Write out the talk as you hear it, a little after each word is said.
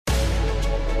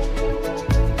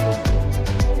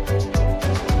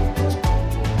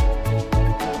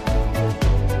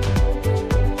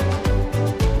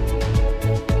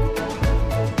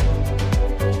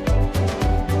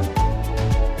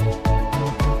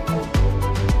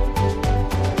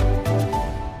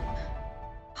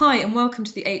Hi and welcome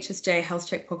to the HSJ Health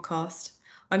Check podcast.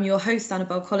 I'm your host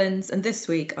Annabelle Collins, and this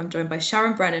week I'm joined by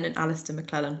Sharon Brennan and Alistair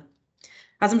McClellan.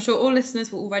 As I'm sure all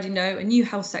listeners will already know, a new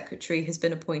Health Secretary has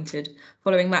been appointed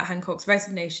following Matt Hancock's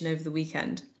resignation over the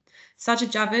weekend.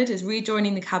 Sajid Javid is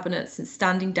rejoining the Cabinet since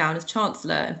standing down as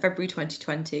Chancellor in February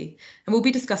 2020, and we'll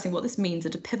be discussing what this means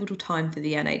at a pivotal time for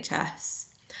the NHS.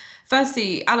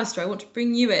 Firstly, Alistair, I want to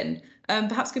bring you in.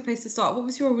 Perhaps a good place to start. What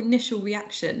was your initial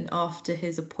reaction after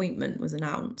his appointment was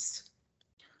announced?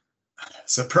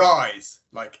 Surprise,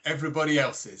 like everybody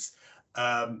else's.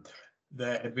 There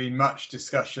had been much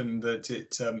discussion that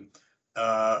it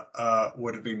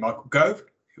would have been Michael Gove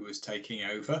who was taking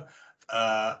over.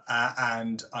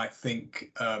 And I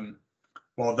think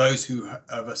while those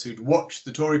of us who'd watched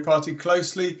the Tory party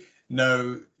closely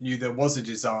knew there was a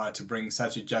desire to bring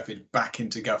Sajid Javid back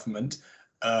into government,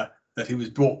 that he was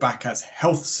brought back as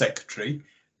Health Secretary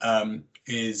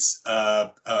was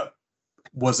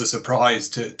a surprise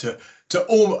to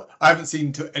all. I haven't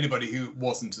seen to anybody who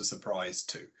wasn't a surprise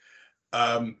to.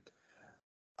 There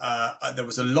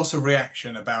was a lot of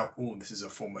reaction about, oh, this is a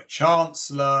former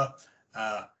Chancellor,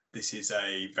 this is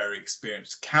a very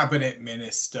experienced cabinet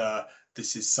minister,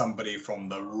 this is somebody from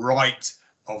the right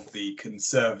of the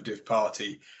Conservative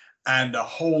Party, and a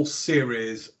whole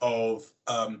series of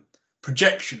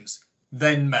projections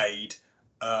then made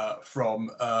from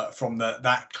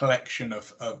that collection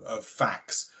of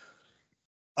facts.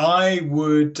 I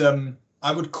would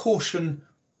caution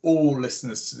all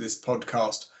listeners to this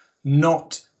podcast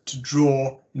not to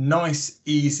draw nice,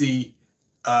 easy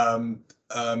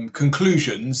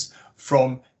conclusions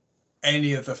from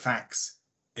any of the facts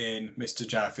in Mr.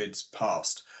 Javid's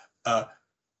past.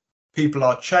 People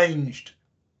are changed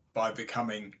by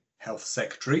becoming Health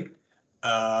Secretary.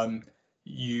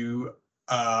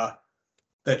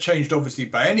 They're changed obviously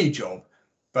by any job,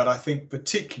 but I think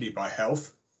particularly by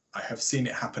health. I have seen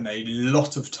it happen a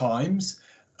lot of times.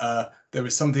 There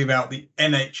is something about the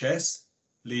NHS,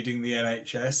 leading the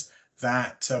NHS,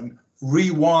 that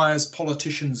rewires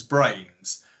politicians'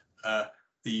 brains.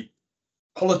 The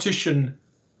politician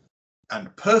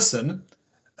and person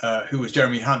who was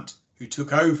Jeremy Hunt, who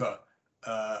took over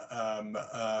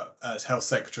as Health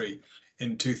Secretary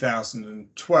in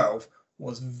 2012,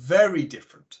 was very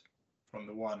different from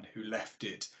the one who left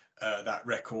it that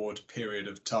record period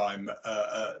of time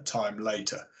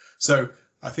later. So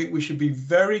I think we should be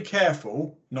very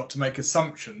careful not to make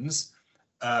assumptions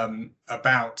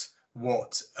about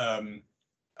what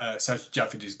Sajid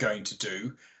Javid is going to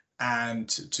do, and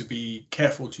to be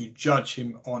careful to judge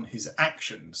him on his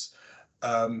actions.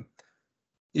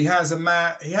 He has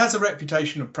a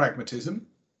reputation of pragmatism,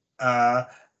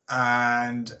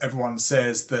 and everyone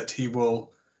says that he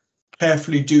will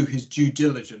carefully do his due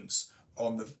diligence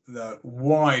on the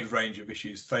wide range of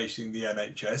issues facing the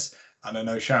NHS, and I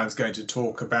know Sharon's going to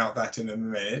talk about that in a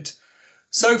minute.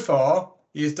 So far,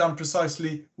 he has done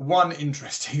precisely one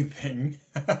interesting thing,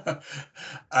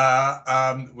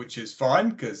 which is fine,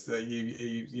 because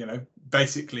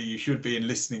basically you should be in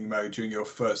listening mode during your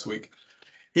first week.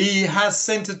 He has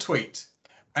sent a tweet,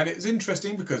 and it's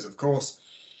interesting because, of course,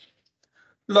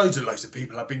 loads of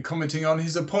people have been commenting on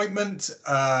his appointment.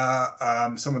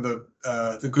 Some of the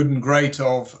good and great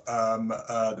of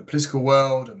the political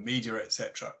world and media,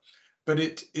 etc. But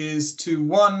it is to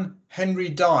one Henry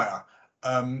Dyer,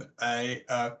 a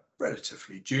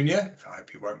relatively junior, I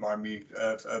hope you won't mind me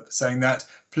saying that,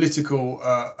 political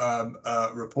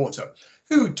reporter,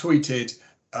 who tweeted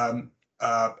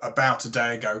about a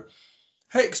day ago,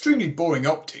 hey, extremely boring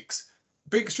optics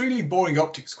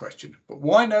question, but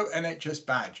why no NHS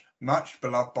badge? Much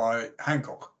beloved by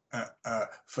Hancock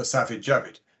for Sajid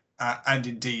Javid, and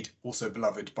indeed also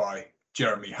beloved by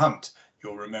Jeremy Hunt.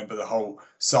 You'll remember the whole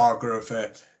saga of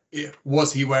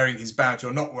was he wearing his badge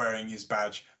or not wearing his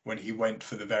badge when he went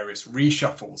for the various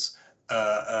reshuffles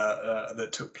that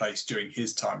took place during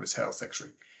his time as Health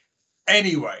Secretary.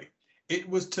 Anyway, it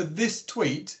was to this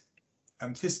tweet,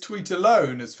 and this tweet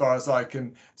alone, as far as I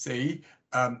can see,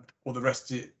 or the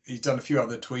rest, he's done a few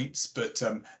other tweets, but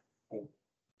all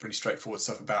pretty straightforward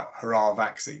stuff about hurrah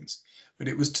vaccines. But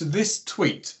it was to this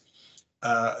tweet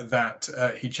that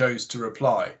he chose to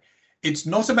reply. It's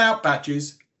not about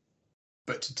badges,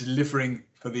 but delivering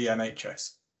for the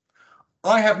NHS.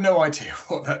 I have no idea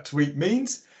what that tweet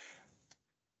means,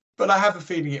 but I have a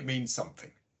feeling it means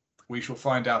something. We shall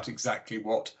find out exactly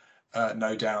what,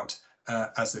 no doubt,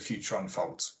 as the future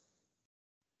unfolds.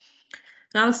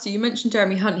 And Alistair, you mentioned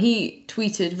Jeremy Hunt. He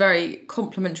tweeted very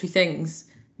complimentary things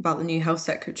about the new Health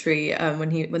Secretary when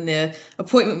the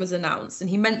appointment was announced, and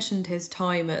he mentioned his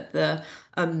time at the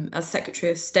as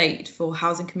Secretary of State for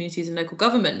Housing, Communities and Local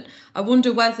Government. I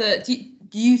wonder whether do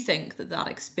you think that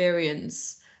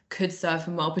experience could serve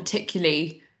him well,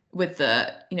 particularly with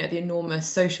the the enormous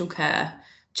social care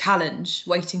challenge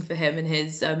waiting for him in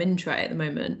his in tray at the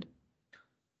moment?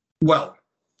 Well,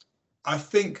 I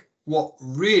think what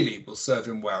really will serve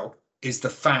him well is the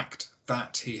fact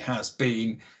that he has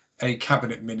been a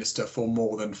cabinet minister for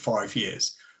more than 5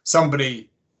 years. Somebody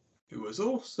who has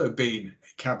also been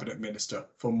a cabinet minister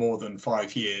for more than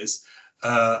 5 years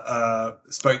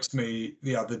spoke to me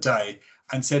the other day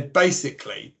and said,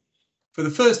 basically, for the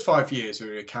first 5 years when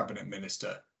you're a cabinet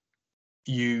minister,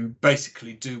 you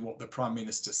basically do what the Prime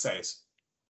Minister says.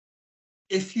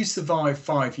 If you survive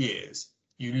 5 years,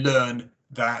 you learn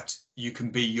that you can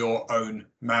be your own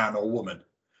man or woman.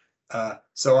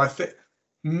 So I think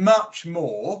much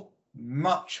more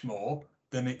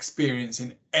than experience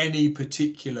in any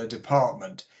particular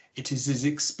department, it is his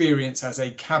experience as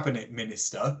a cabinet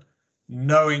minister,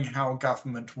 knowing how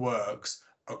government works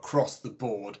across the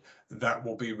board, that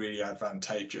will be really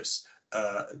advantageous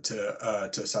to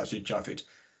Sajid Javid.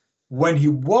 When he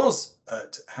was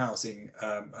at Housing,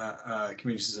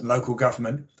 Communities and Local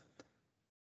Government,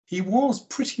 he was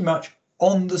pretty much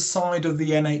on the side of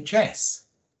the NHS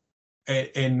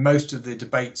in most of the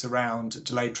debates around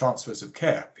delayed transfers of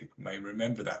care. People may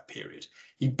remember that period.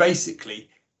 He basically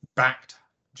backed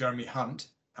Jeremy Hunt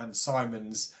and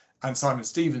Simon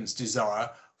Stevens' desire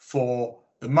for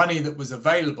the money that was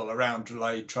available around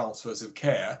delayed transfers of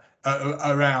care,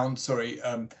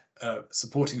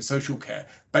 supporting social care,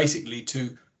 basically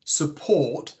to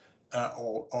support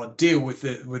or deal with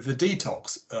the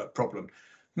detox problem,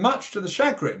 much to the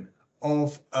chagrin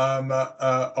of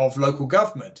local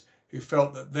government, who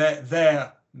felt that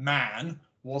their man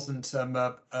wasn't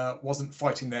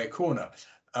fighting their corner.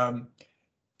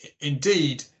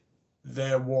 Indeed,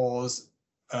 there was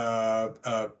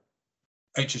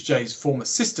HSJ's former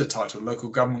sister title, Local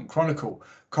Government Chronicle,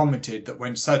 commented that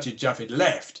when Sajid Javid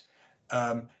left,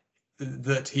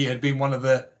 that he had been one of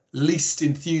the least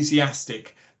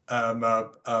enthusiastic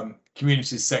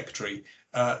communities secretary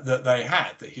that they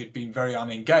had, that he had been very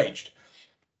unengaged.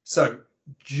 So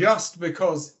just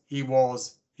because he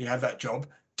had that job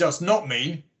does not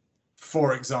mean,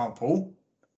 for example,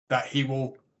 that he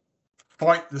will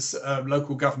fight this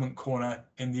local government corner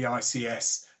in the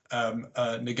ICS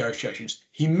negotiations.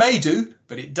 He may do,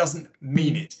 but it doesn't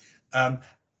mean it.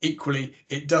 Equally,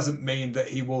 it doesn't mean that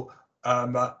he will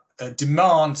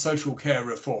demand social care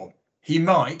reform. He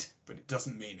might, but it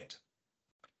doesn't mean it.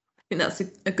 I think that's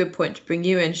a good point to bring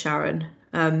you in, Sharon,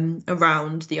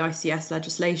 around the ICS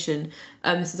legislation.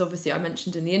 This is obviously, I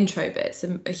mentioned in the intro, but it's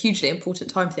a hugely important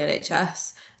time for the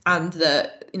NHS, and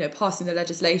that passing the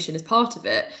legislation is part of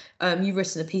it. You've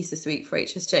written a piece this week for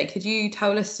HSJ. Could you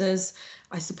tell listeners,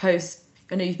 I suppose,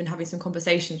 I know you've been having some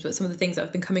conversations, but some of the things that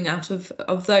have been coming out of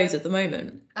those at the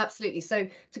moment? Absolutely. So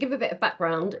to give a bit of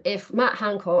background, if Matt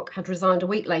Hancock had resigned a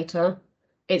week later,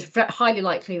 it's highly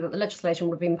likely that the legislation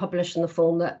would have been published in the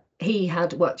form that he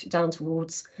had worked it down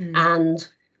towards, and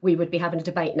we would be having a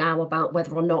debate now about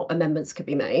whether or not amendments could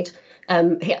be made.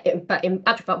 But in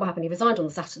actual fact, what happened, he resigned on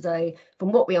the Saturday.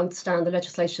 From what we understand, the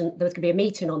legislation, there was going to be a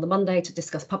meeting on the Monday to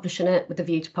discuss publishing it, with the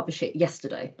view to publish it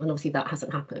yesterday. And obviously that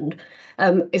hasn't happened.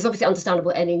 It's obviously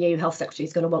understandable any new health secretary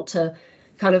is going to want to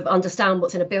kind of understand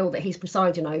what's in a bill that he's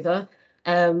presiding over.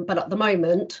 But at the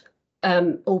moment,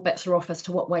 all bets are off as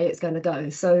to what way it's going to go.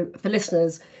 So for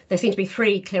listeners, there seem to be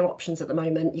 3 clear options at the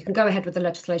moment. You can go ahead with the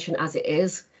legislation as it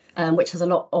is, which has a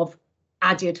lot of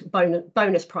added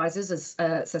bonus prizes, as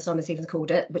Sir Simon Stevens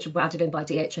called it, which were added in by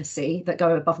DHSC, that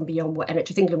go above and beyond what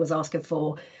NHS England was asking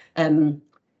for in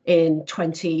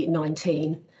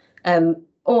 2019.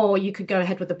 Or you could go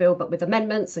ahead with the bill, but with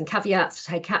amendments and caveats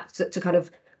to take out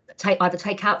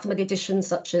some of the additions,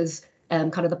 such as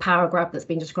kind of the power grab that's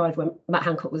been described when Matt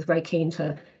Hancock was very keen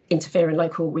to interfere in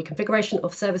local reconfiguration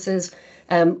of services.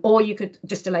 Or you could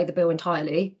just delay the bill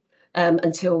entirely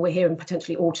until we're here in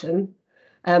potentially autumn.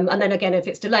 And then again, if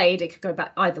it's delayed, it could go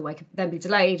back either way. It could then be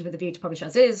delayed with a view to publish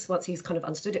as is once he's kind of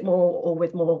understood it more, or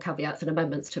with more caveats and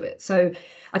amendments to it. So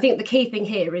I think the key thing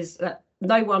here is that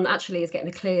no one actually is getting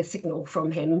a clear signal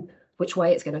from him which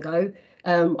way it's going to go.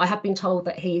 I have been told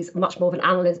that he's much more of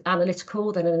an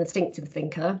analytical than an instinctive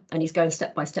thinker, and he's going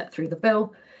step by step through the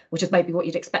bill, which is maybe what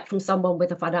you'd expect from someone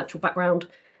with a financial background.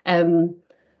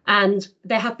 And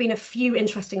there have been a few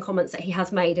interesting comments that he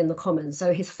has made in the Commons.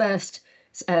 So his first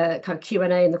kind of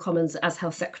Q&A in the Commons as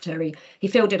Health Secretary, he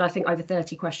fielded, I think, over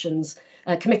 30 questions,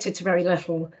 committed to very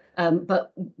little,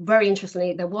 But very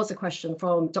interestingly, there was a question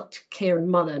from Dr. Kieran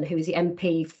Mullen, who is the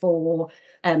MP for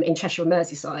in Cheshire and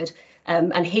Merseyside,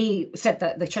 and he said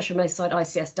that the Cheshire and Merseyside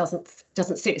ICS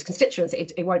doesn't suit its constituents.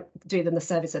 It won't do them the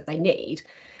service that they need.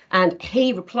 And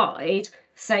he replied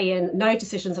saying no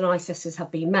decisions on ICSs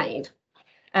have been made.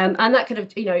 And that kind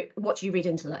of, what do you read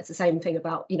into that? It's the same thing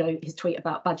about, his tweet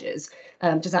about badges.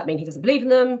 Does that mean he doesn't believe in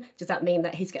them? Does that mean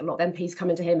that he's getting a lot of MPs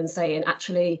coming to him and saying,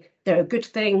 actually, they're a good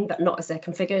thing, but not as they're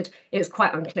configured? It was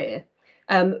quite unclear.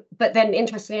 But then,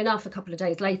 interestingly enough, a couple of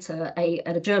days later,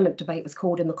 an adjournment debate was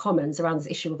called in the Commons around this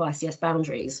issue of ICS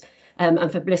boundaries. And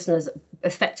for listeners,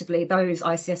 effectively, those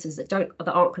ICSs that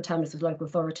aren't contaminated with local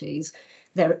authorities,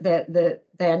 they're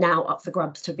now up for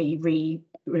grabs to be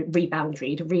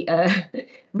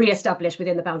re-established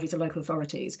within the boundaries of local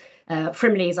authorities.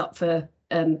 Frimley is up for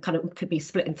could be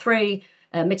split in three.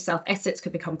 Mid-South Essex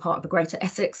could become part of the Greater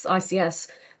Essex ICS.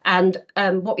 And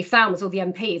what we found was all the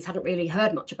MPs hadn't really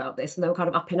heard much about this, and they were kind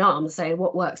of up in arms saying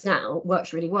what works now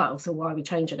works really well, so why are we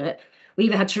changing it? We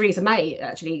even had Theresa May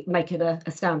actually making a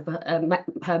stand for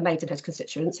her Maidenhead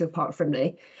constituents who are part of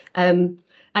Frimley.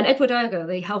 And Edward Urger,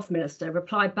 the health minister,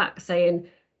 replied back saying,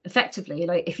 effectively,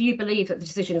 like, if you believe that the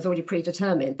decision is already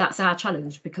predetermined, that's our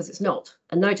challenge, because it's not,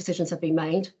 and no decisions have been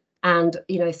made. And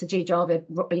Sir G. Javid,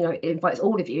 invites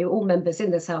all of you, all members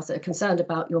in this house that are concerned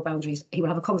about your boundaries. He will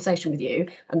have a conversation with you,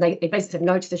 and they basically said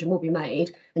no decision will be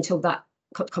made until that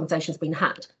conversation's been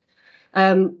had.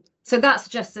 So that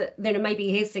suggests that maybe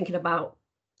he is thinking about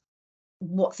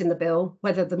what's in the bill,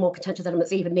 whether the more contentious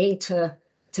elements even need to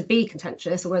be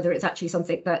contentious, or whether it's actually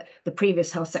something that the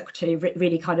previous Health Secretary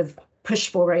really kind of pushed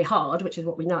for very hard, which is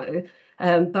what we know,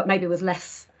 but maybe with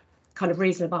less kind of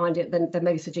reason behind it than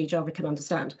maybe Sir G. Javid can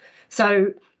understand.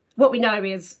 So what we know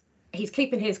is he's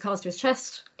keeping his cards to his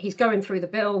chest. He's going through the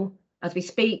bill as we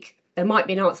speak. There might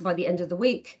be an answer by the end of the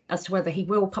week as to whether he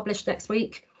will publish next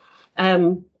week.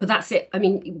 But that's it. I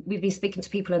mean, we've been speaking to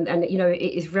people, and it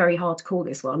is very hard to call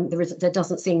this one. There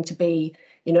doesn't seem to be,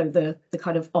 the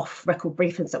kind of off-record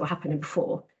briefings that were happening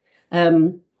before.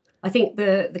 I think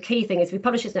the key thing is if he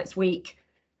publishes next week,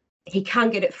 he can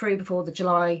get it through before the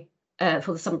July,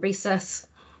 for the summer recess,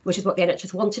 which is what the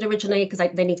NHS wanted originally, because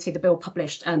they need to see the bill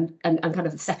published and kind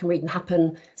of the second reading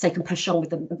happen, so they can push on with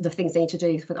the things they need to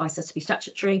do for the ICS to be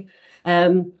statutory.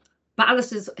 But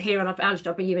Alistair's here, and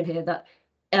Alistair, I'll bring you in here, that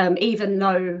even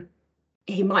though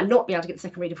he might not be able to get the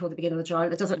second reading before the beginning of July,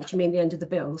 that doesn't actually mean the end of the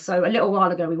bill. So a little while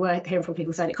ago, we were hearing from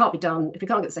people saying it can't be done. If we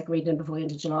can't get the second reading before the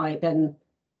end of July, then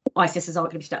ICSs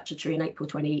aren't going to be statutory in April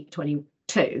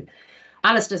 2022.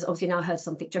 Alistair's obviously now heard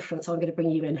something different, so I'm going to bring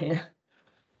you in here.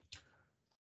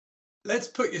 Let's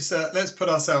put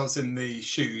ourselves in the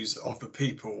shoes of the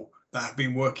people that have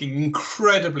been working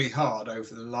incredibly hard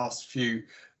over the last few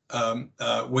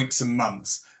weeks and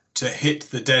months to hit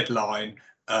the deadline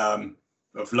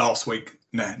of last week.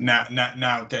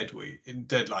 Now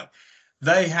deadline.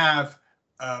 They have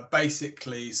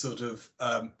basically sort of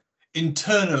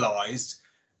internalized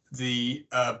the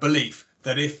belief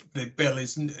that if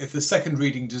the second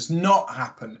reading does not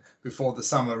happen before the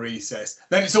summer recess,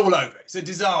 then it's all over. It's a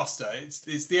disaster.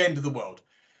 It's the end of the world.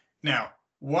 Now,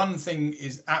 one thing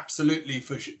is absolutely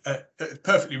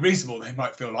perfectly reasonable. They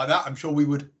might feel like that. I'm sure we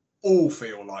would all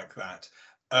feel like that.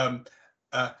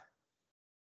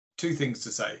 Two things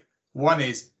to say. One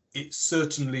is it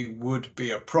certainly would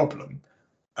be a problem,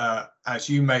 as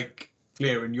you make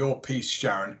clear in your piece,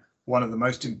 Sharon. One of the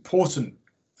most important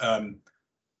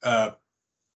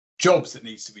jobs that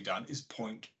needs to be done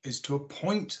is to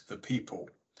appoint the people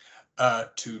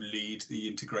to lead the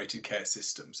integrated care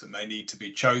systems, and they need to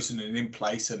be chosen and in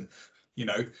place, and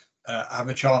have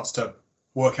a chance to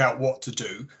work out what to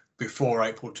do before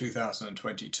April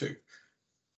 2022.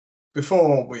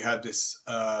 Before we had this,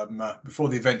 before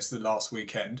the events of the last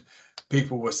weekend,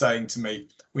 people were saying to me,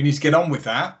 we need to get on with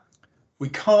that. We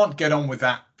can't get on with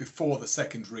that before the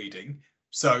second reading.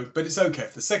 So, but it's okay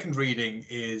if the second reading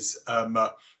is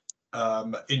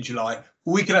in July,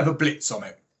 we can have a blitz on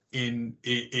it in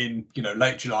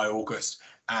late July, August,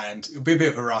 and it'll be a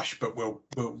bit of a rush, but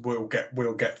we'll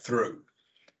get through.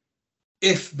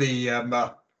 If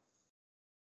the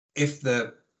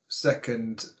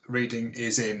second reading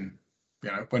is in,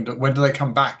 when do they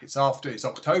come back? It's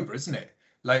October, isn't it?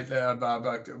 Late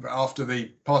after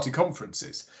the party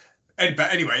conferences.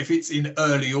 But anyway, if it's in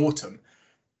early autumn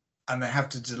and they have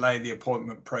to delay the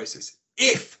appointment process,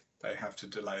 if they have to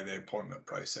delay the appointment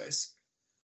process,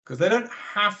 because they don't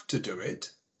have to do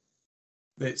it.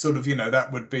 It's sort of,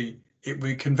 that would be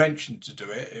convention to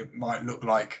do it. It might look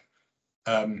like,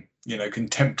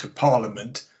 contempt of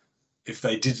Parliament if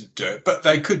they didn't do it, but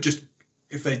they could just,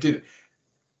 if they did it.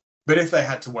 But if they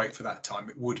had to wait for that time,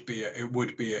 it would be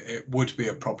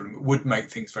a problem. It would make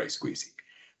things very squeezy.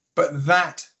 But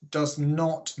that does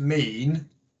not mean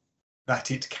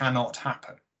that it cannot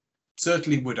happen.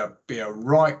 Certainly would be a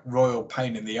right royal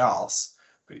pain in the arse,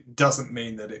 but it doesn't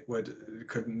mean that it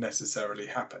couldn't necessarily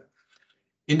happen.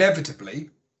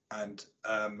 Inevitably, and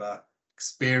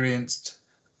experienced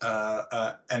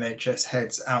NHS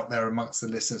heads out there amongst the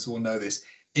listeners will know this,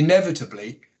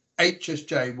 inevitably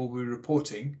HSJ will be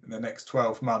reporting in the next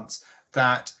 12 months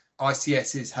that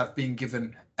ICSs have been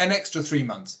given an extra 3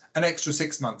 months, an extra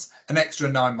 6 months, an extra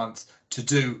 9 months to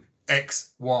do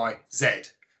X, Y, Z,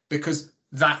 because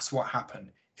that's what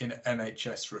happened in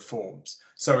NHS reforms.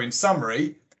 So in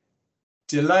summary,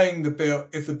 delaying the bill,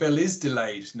 if the bill is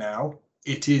delayed now,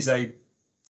 it is a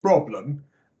problem,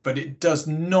 but it does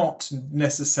not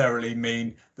necessarily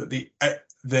mean that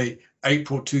the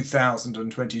April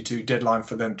 2022 deadline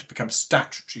for them to become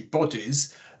statutory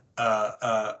bodies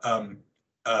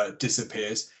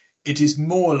disappears. It is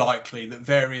more likely that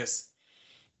various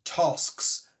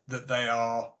tasks that they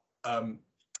are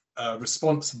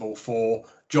responsible for,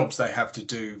 jobs they have to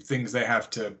do, things they have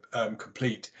to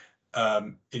complete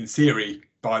in theory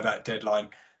by that deadline,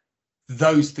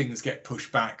 those things get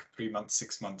pushed back 3 months,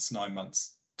 6 months, 9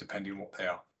 months, depending on what they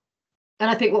are. And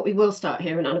I think what we will start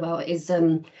hearing, Annabelle, is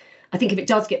I think if it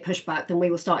does get pushed back, then we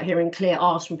will start hearing clear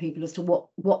asks from people as to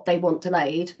what they want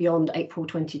delayed beyond April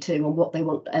 22 and what they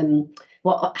want,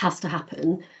 what has to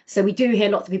happen. So we do hear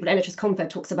lots of people at NHS Confed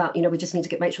talks about, we just need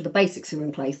to make sure the basics are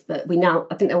in place. But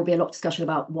I think there will be a lot of discussion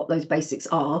about what those basics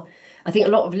are. I think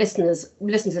a lot of listeners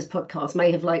listening to this podcast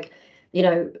may have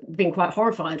been quite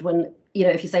horrified when,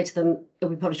 if you say to them,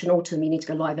 it'll be published in autumn, you need to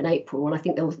go live in April. And I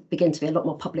think there will begin to be a lot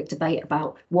more public debate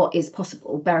about what is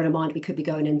possible, bearing in mind we could be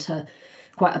going into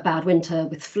quite a bad winter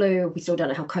with flu. We still don't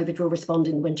know how COVID will respond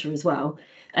in winter as well.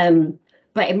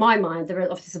 But in my mind, there are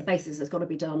obviously some basics that's got to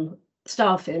be done.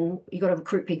 Staffing, you've got to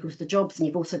recruit people to the jobs, and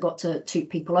you've also got to toot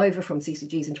people over from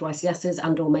CCGs into ICSs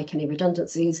and or make any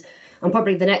redundancies. And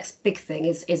probably the next big thing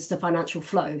is the financial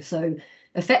flow. So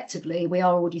effectively, we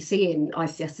are already seeing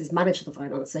ICSs manage the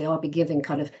finance. They are being given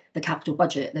kind of the capital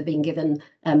budget. They're being given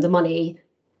the money,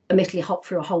 admittedly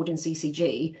through a holding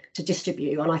CCG, to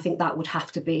distribute. And I think that would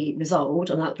have to be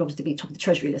resolved. And that would obviously be top of the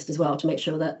Treasury list as well, to make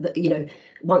sure that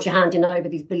once you're handing over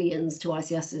these billions to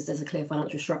ICSs, there's a clear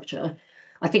financial structure.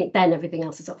 I think then everything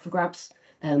else is up for grabs.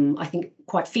 I think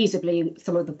quite feasibly,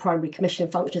 some of the primary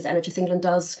commissioning functions NHS England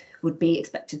does would be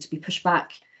expected to be pushed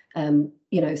back.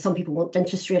 Some people want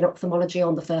dentistry and ophthalmology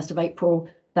on the 1st of April.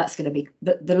 That's going to be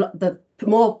the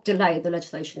more delayed the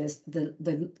legislation is, the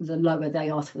lower they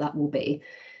ask for that will be.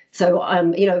 So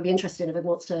it'd be interesting if it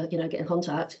wants to get in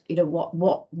contact.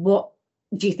 What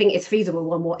do you think is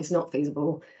feasible and what is not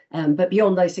feasible? But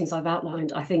beyond those things I've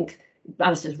outlined, I think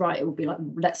Alistair's right. It would be like,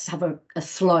 let's have a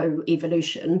slow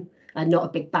evolution and not a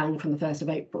big bang from the 1st of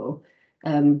April.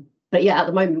 But yeah, at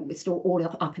the moment we're still all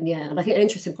up in the air. And I think an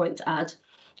interesting point to add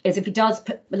is if he does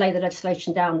lay the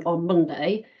legislation down on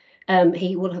Monday,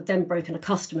 he will have then broken a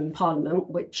custom in Parliament,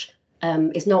 which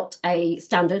is not a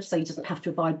standard, so he doesn't have to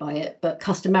abide by it. But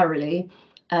customarily,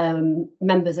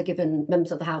 members of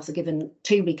the House are given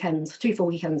 2 full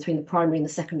weekends between the primary and the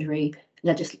secondary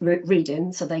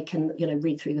reading, so they can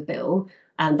read through the bill,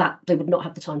 and that they would not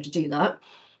have the time to do that.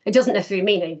 It doesn't necessarily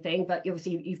mean anything, but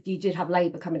obviously you did have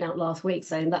Labour coming out last week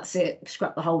saying that's it,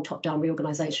 scrap the whole top-down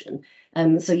reorganisation.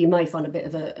 So you may find a bit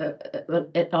of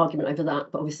an argument over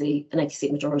that, but obviously an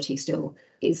 80-seat majority still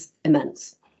is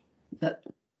immense.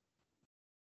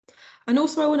 And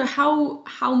also I wonder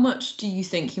how much do you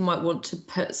think he might want to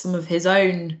put some of his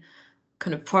own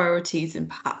kind of priorities and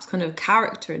perhaps kind of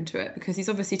character into it, because he's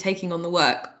obviously taking on the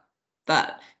work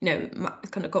that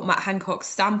kind of got Matt Hancock's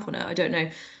stamp on it. I don't know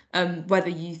whether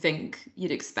you think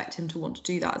you'd expect him to want to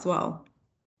do that as well.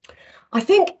 I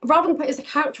think rather than put his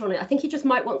character on it, I think he just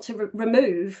might want to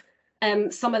remove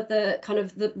some of the kind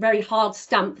of the very hard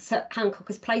stamps that Hancock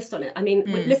has placed on it. I mean,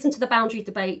 we listened to the boundary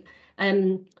debate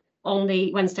on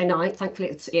the Wednesday night.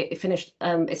 Thankfully, it finished.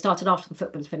 It started after the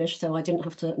football was finished, so I didn't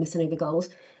have to miss any of the goals.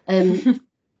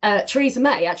 Theresa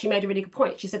May actually made a really good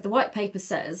point. She said the white paper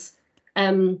says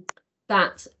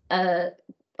that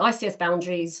ICS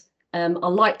boundaries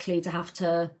are likely to have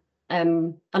to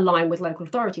align with local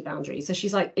authority boundaries. So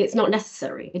she's like, it's not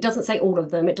necessary. It doesn't say all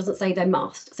of them. It doesn't say they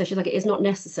must. So she's like, it is not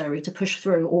necessary to push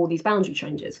through all these boundary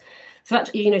changes. So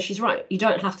actually, she's right. You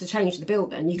don't have to change the bill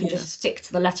then. You can just stick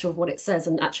to the letter of what it says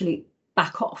and actually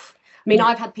back off. I mean,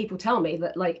 I've had people tell me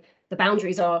that the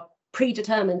boundaries are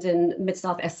predetermined in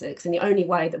Mid-South Essex, and the only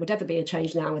way that would ever be a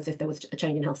change now is if there was a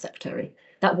change in Health Secretary.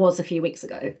 That was a few weeks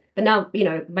ago. But now,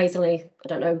 amazingly, I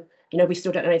don't know we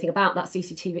still don't know anything about that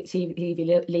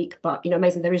CCTV leak, but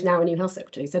amazing, there is now a new health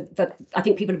secretary. So that I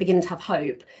think people are beginning to have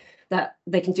hope that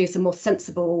they can do some more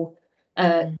sensible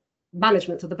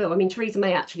management of the bill. I mean, Theresa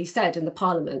May actually said in the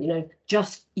Parliament,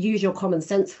 just use your common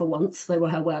sense for once. They were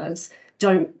her words.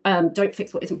 Don't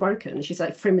fix what isn't broken. She's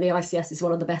like, Frimley ICS is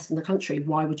one of the best in the country.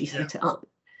 Why would you set it up?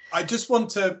 I just want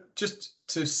to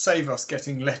save us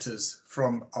getting letters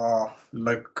from our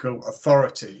local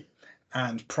authority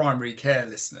and primary care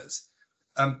listeners.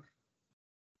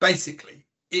 Basically,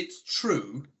 it's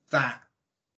true that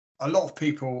a lot of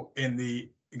people in the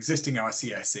existing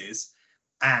ICSs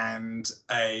and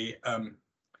a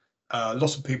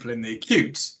lot of people in the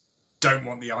acutes don't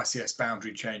want the ICS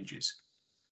boundary changes.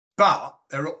 But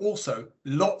there are also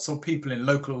lots of people in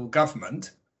local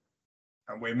government,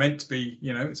 and we're meant to be,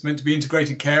 it's meant to be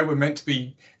integrated care. We're meant to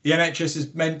be, the NHS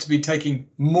is meant to be paying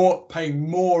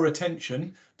more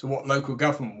attention to what local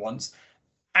government wants,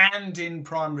 and in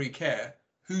primary care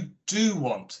who do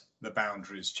want the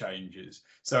boundaries changes.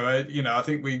 So, I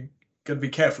think we got to be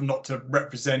careful not to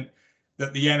represent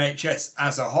that the NHS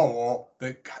as a whole, or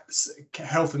the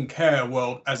health and care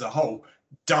world as a whole,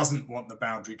 doesn't want the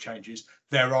boundary changes.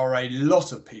 There are a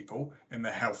lot of people in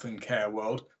the health and care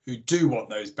world who do want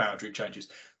those boundary changes.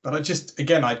 But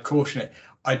I'd caution it.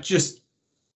 I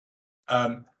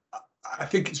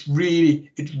think it's really,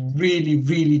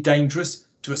 really dangerous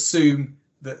to assume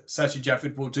that Sajid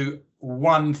Javid will do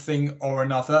one thing or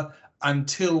another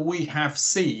until we have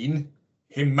seen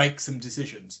him make some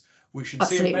decisions. We should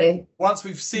see him once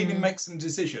we've seen him make some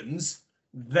decisions,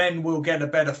 then we'll get a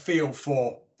better feel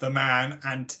for the man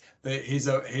and his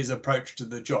approach to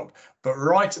the job. But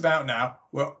right about now,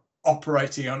 we're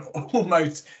operating on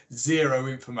almost zero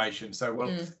information. So,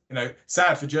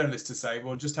 sad for journalists to say,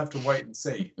 we'll just have to wait and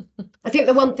see. I think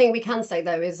the one thing we can say,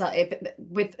 though, is that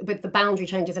with the boundary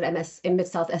changes in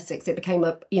Mid-South Essex, it became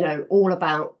all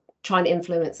about trying to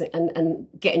influence it and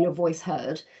getting your voice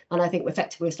heard. And I think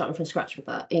effectively we're starting from scratch with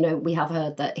that. We have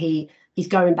heard that he's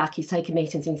going back, he's taking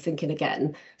meetings and thinking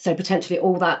again. So potentially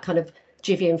all that kind of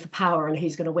jivvying for power and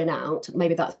who's going to win out,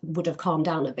 maybe that would have calmed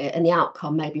down a bit, and the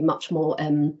outcome may be much more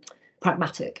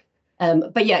pragmatic.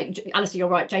 But yeah, Alistair, you're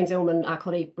right. James Illman, our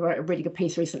colleague, wrote a really good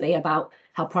piece recently about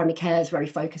how primary care is very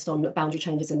focused on boundary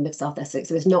changes in Mid-South Essex.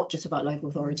 So it's not just about local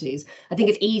authorities. I think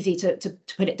it's easy to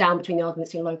put it down between the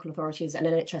arguments between local authorities and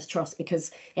NHS Trust, because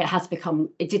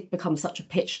it did become such a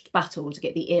pitched battle to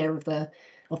get the ear of the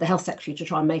health secretary to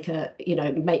try and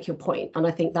make your point. And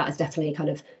I think that has definitely kind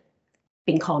of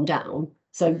been calmed down.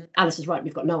 So Alice is right,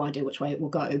 we've got no idea which way it will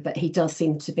go, but he does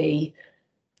seem to be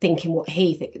thinking what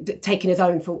taking his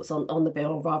own thoughts on the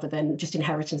bill rather than just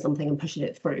inheriting something and pushing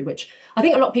it through, which I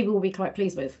think a lot of people will be quite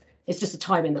pleased with. It's just the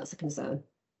timing that's a concern.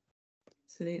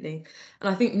 Absolutely. And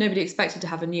I think nobody expected to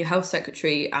have a new health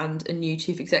secretary and a new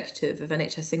chief executive of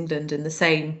NHS England in the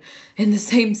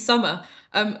same summer.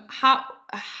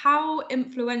 How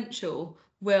influential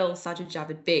will Sajid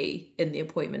Javid be in the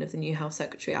appointment of the new health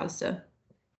secretary, Alistair?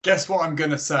 Guess what I'm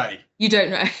going to say? You don't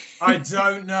know. I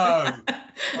don't know.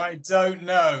 I don't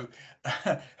know.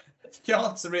 The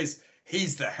answer is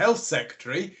he's the health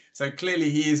secretary, so clearly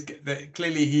he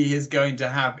is going to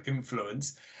have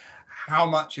influence. How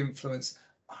much influence?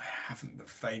 I haven't the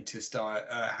faintest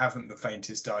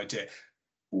idea.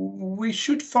 We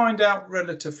should find out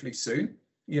relatively soon.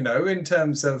 In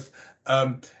terms of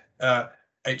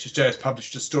HSJ has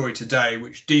published a story today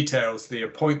which details the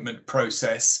appointment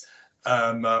process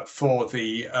for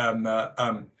the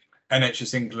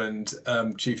NHS England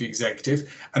chief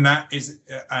executive, and that is,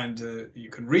 you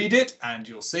can read it and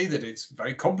you'll see that it's a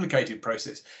very complicated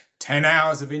process. 10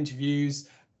 hours of interviews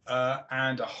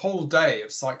and a whole day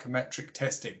of psychometric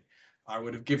testing. I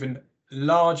would have given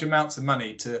large amounts of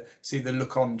money to see the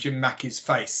look on Jim Mackey's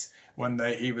face when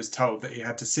he was told that he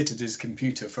had to sit at his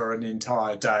computer for an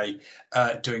entire day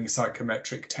doing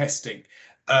psychometric testing.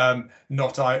 I'm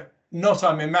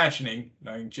imagining,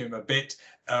 knowing Jim a bit,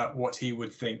 what he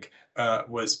would think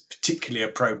was particularly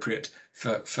appropriate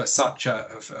for such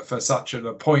an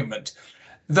appointment.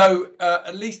 Though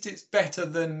at least it's better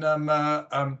than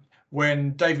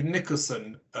when David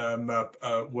Nicholson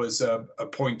was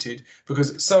appointed,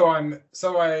 because so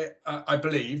I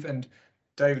believe, and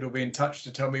David will be in touch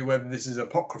to tell me whether this is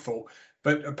apocryphal,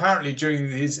 but apparently during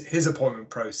his appointment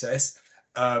process,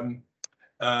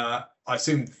 I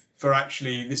assume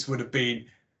this would have been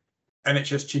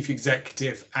NHS Chief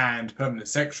Executive and Permanent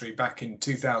Secretary back in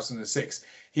 2006.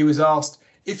 He was asked,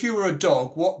 if you were a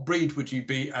dog, what breed would you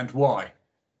be and why?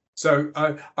 So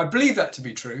I believe that to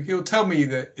be true. He'll tell me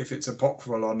that if it's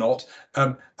apocryphal or not.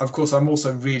 Of course, I'm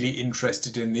also really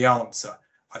interested in the answer.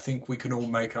 I think we can all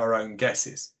make our own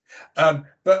guesses.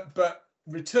 But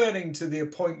returning to the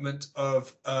appointment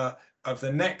of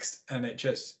the next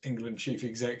NHS England chief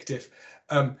executive,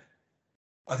 I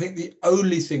think the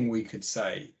only thing we could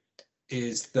say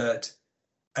is that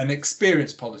an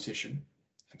experienced politician,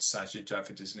 and Sajid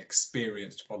Javid is an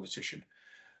experienced politician,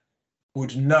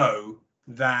 would know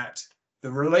that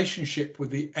the relationship with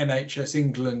the NHS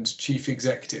England chief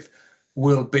executive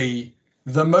will be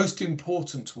the most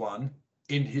important one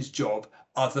in his job,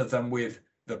 other than with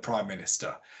the Prime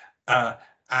Minister.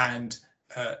 And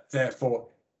therefore,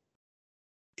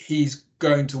 he's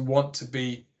going to want to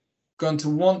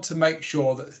make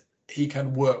sure that he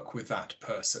can work with that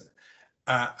person.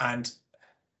 And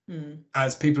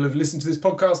as people have listened to this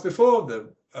podcast before, the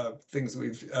things that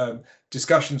we've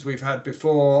discussions we've had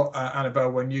before,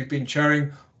 Annabelle, when you've been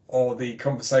chairing, or the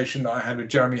conversation that I had with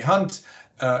Jeremy Hunt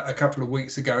a couple of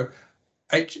weeks ago,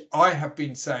 I have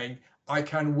been saying I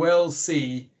can well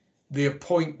see the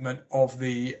appointment of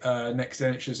the next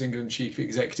NHS England chief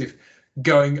executive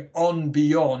going on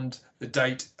beyond the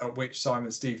date at which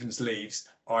Simon Stevens leaves,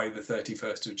 i.e. the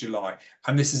 31st of July.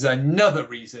 And this is another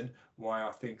reason why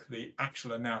I think the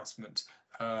actual announcement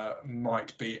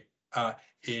might be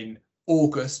in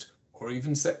August or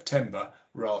even September,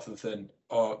 rather than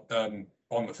on the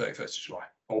 31st of July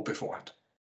or beforehand.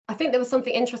 I think there was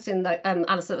something interesting that,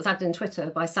 Alice, that was added on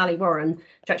Twitter by Sally Warren,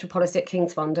 Director of Policy at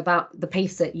King's Fund, about the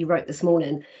piece that you wrote this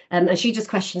morning. And she just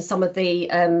questioned some of the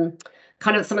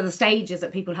some of the stages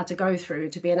that people had to go through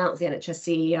to be announced the NHS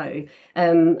CEO.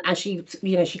 And she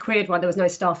queried why there was no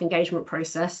staff engagement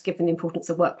process, given the importance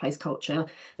of workplace culture.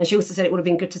 And she also said it would have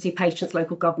been good to see patients,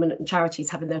 local government and charities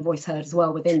having their voice heard as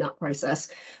well within that process,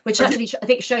 which actually I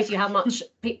think shows you how much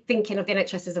thinking of the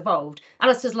NHS has evolved.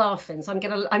 Alistair's laughing, so I'm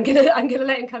gonna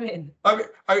let him come in. I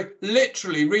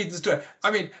literally read the story.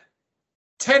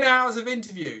 10 hours of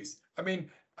interviews.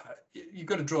 You've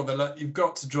got to draw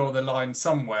the line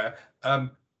somewhere.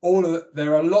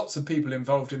 There are lots of people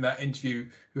involved in that interview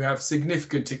who have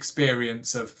significant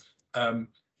experience of the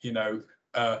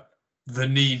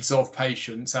needs of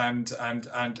patients and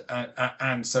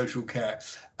social care.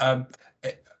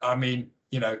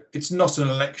 It's not an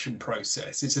election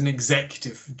process, it's an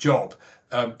executive job.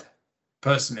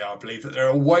 Personally, I believe that there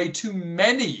are way too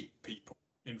many people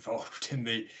involved in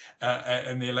the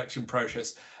election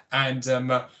process, and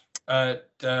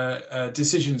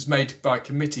decisions made by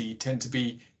committee tend to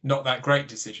be not that great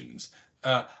decisions.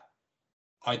 I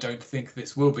don't think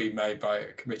this will be made by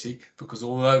a committee, because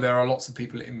although there are lots of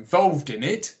people involved in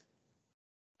it,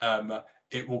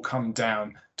 it will come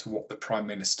down to what the Prime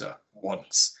Minister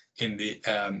wants in the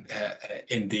end.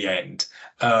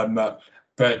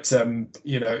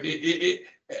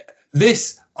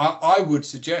 I would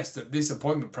suggest that this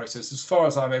appointment process, as far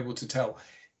as I'm able to tell,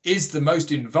 is the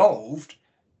most involved.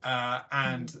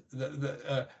 And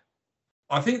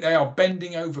I think they are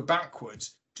bending over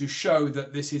backwards to show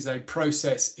that this is a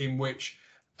process in which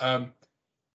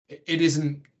it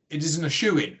isn't a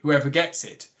shoo-in, whoever gets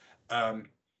it. There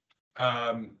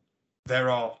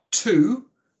are two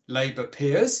Labour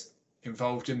peers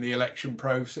involved in the election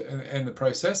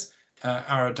process,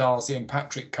 Ara Darcy and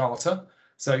Patrick Carter.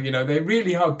 So they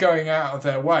really are going out of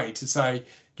their way to say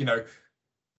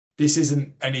this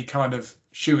isn't any kind of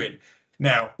shoo-in.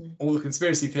 Now, all the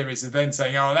conspiracy theories are then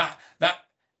saying, oh,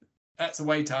 that's a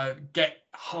way to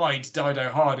hide Dido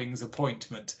Harding's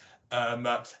appointment,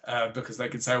 because they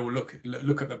can say, well,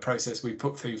 look at the process we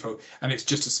put through, and it's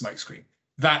just a smokescreen.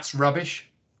 That's rubbish,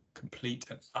 complete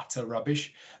and utter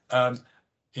rubbish. I've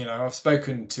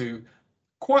spoken to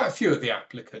quite a few of the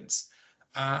applicants,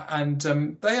 and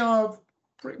they are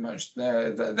pretty much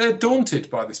they're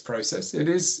daunted by this process. It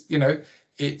is,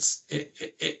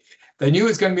 they knew it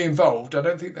was going to be involved. I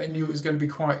don't think they knew it was going to be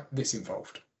quite this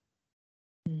involved.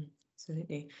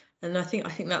 Absolutely. And I think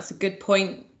that's a good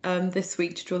point this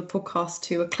week to draw the podcast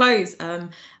to a close.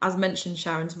 As mentioned,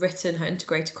 Sharon's written her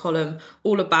integrated column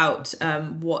all about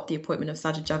what the appointment of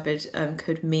Sajid Javid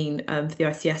could mean for the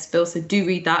ICS bill. So do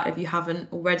read that if you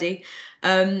haven't already.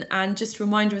 And just a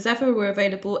reminder, as ever, we're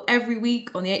available every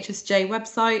week on the HSJ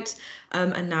website,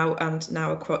 and now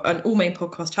across on all main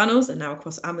podcast channels, and now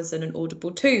across Amazon and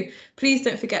Audible too. Please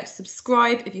don't forget to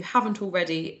subscribe if you haven't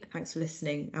already. Thanks for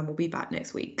listening, and we'll be back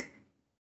next week.